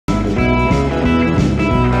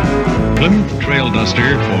Plymouth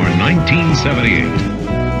Trailduster for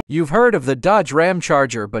 1978. You've heard of the Dodge Ram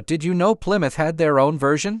Charger, but did you know Plymouth had their own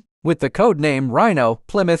version? With the code name Rhino,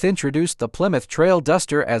 Plymouth introduced the Plymouth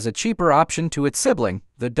Trailduster as a cheaper option to its sibling,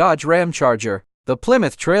 the Dodge Ram Charger. The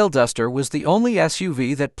Plymouth Trailduster was the only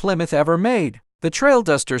SUV that Plymouth ever made. The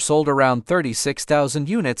Trailduster sold around 36,000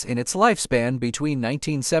 units in its lifespan between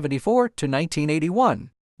 1974 to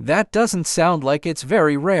 1981. That doesn't sound like it's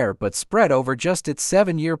very rare, but spread over just its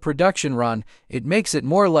 7-year production run, it makes it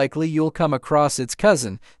more likely you'll come across its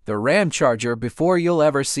cousin, the Ram Charger, before you'll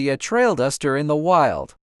ever see a Trailduster in the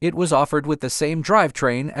wild. It was offered with the same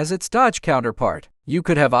drivetrain as its Dodge counterpart. You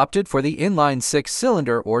could have opted for the inline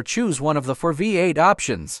 6-cylinder or choose one of the 4 V8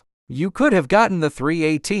 options. You could have gotten the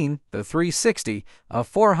 318, the 360, a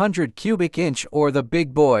 400 cubic inch, or the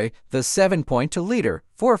big boy, the 7.2-liter,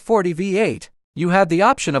 440 V8. You had the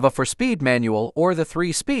option of a 4-speed manual or the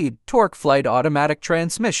 3-speed torque-flight automatic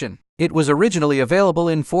transmission. It was originally available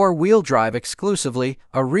in 4-wheel drive exclusively.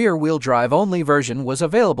 A rear-wheel drive only version was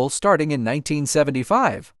available starting in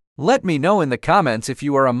 1975. Let me know in the comments if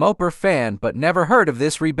you are a Mopar fan but never heard of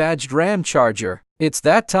this rebadged Ram Charger. It's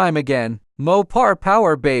that time again. Mopar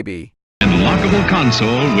power, baby. And lockable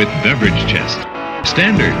console with beverage chest.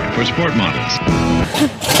 Standard for sport models.